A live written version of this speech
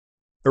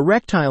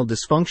Erectile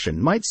dysfunction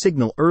might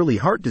signal early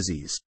heart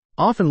disease,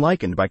 often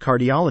likened by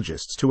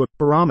cardiologists to a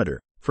barometer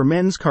for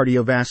men's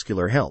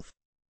cardiovascular health.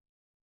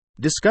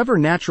 Discover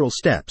natural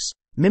steps,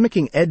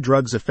 mimicking ED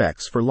drugs'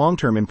 effects for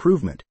long-term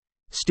improvement,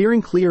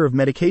 steering clear of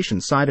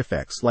medication side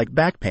effects like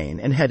back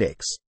pain and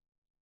headaches.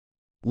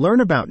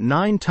 Learn about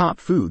 9 top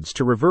foods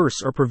to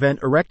reverse or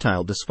prevent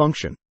erectile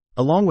dysfunction,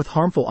 along with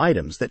harmful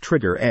items that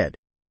trigger ED.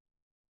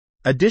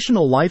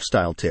 Additional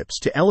lifestyle tips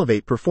to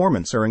elevate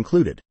performance are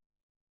included.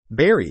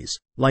 Berries,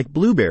 like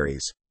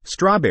blueberries,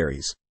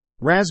 strawberries,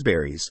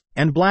 raspberries,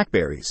 and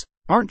blackberries,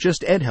 aren't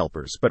just ED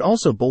helpers but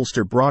also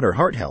bolster broader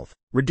heart health,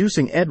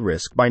 reducing ED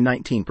risk by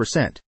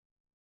 19%.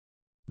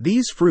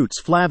 These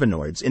fruits'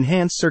 flavonoids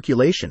enhance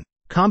circulation,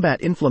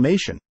 combat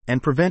inflammation,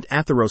 and prevent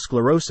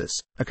atherosclerosis,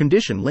 a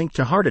condition linked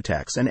to heart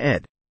attacks and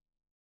ED.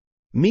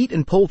 Meat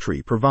and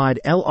poultry provide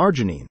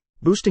L-arginine,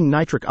 boosting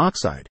nitric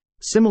oxide,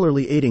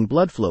 similarly aiding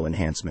blood flow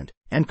enhancement,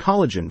 and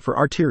collagen for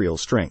arterial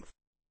strength.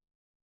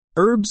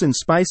 Herbs and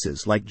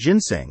spices like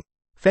ginseng,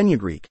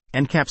 fenugreek,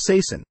 and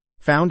capsaicin,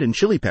 found in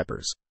chili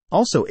peppers,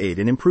 also aid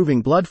in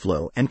improving blood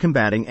flow and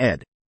combating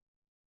ED.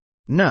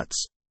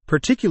 Nuts,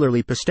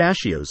 particularly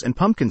pistachios and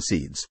pumpkin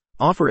seeds,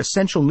 offer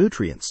essential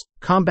nutrients,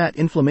 combat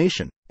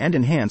inflammation, and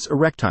enhance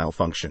erectile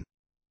function.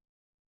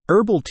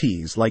 Herbal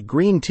teas like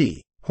green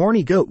tea,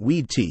 horny goat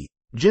weed tea,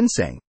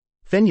 ginseng,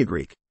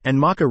 fenugreek, and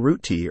maca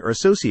root tea are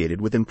associated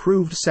with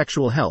improved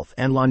sexual health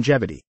and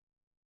longevity.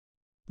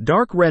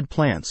 Dark red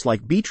plants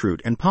like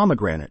beetroot and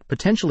pomegranate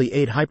potentially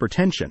aid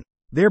hypertension,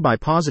 thereby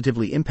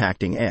positively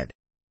impacting ED.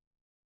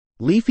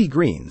 Leafy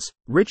greens,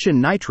 rich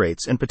in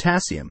nitrates and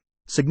potassium,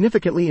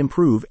 significantly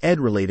improve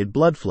ED-related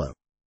blood flow.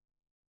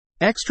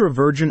 Extra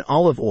virgin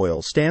olive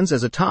oil stands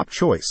as a top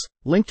choice,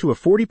 linked to a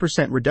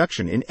 40%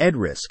 reduction in ED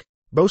risk,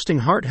 boasting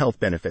heart health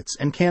benefits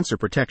and cancer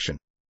protection.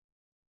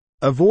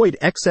 Avoid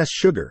excess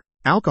sugar,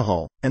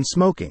 alcohol, and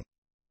smoking,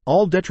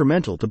 all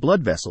detrimental to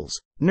blood vessels,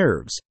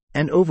 nerves,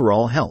 and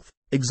overall health,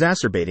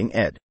 exacerbating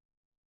ED.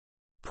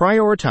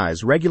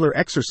 Prioritize regular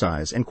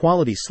exercise and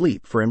quality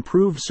sleep for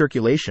improved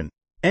circulation,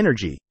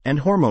 energy, and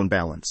hormone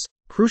balance,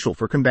 crucial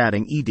for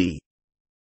combating ED.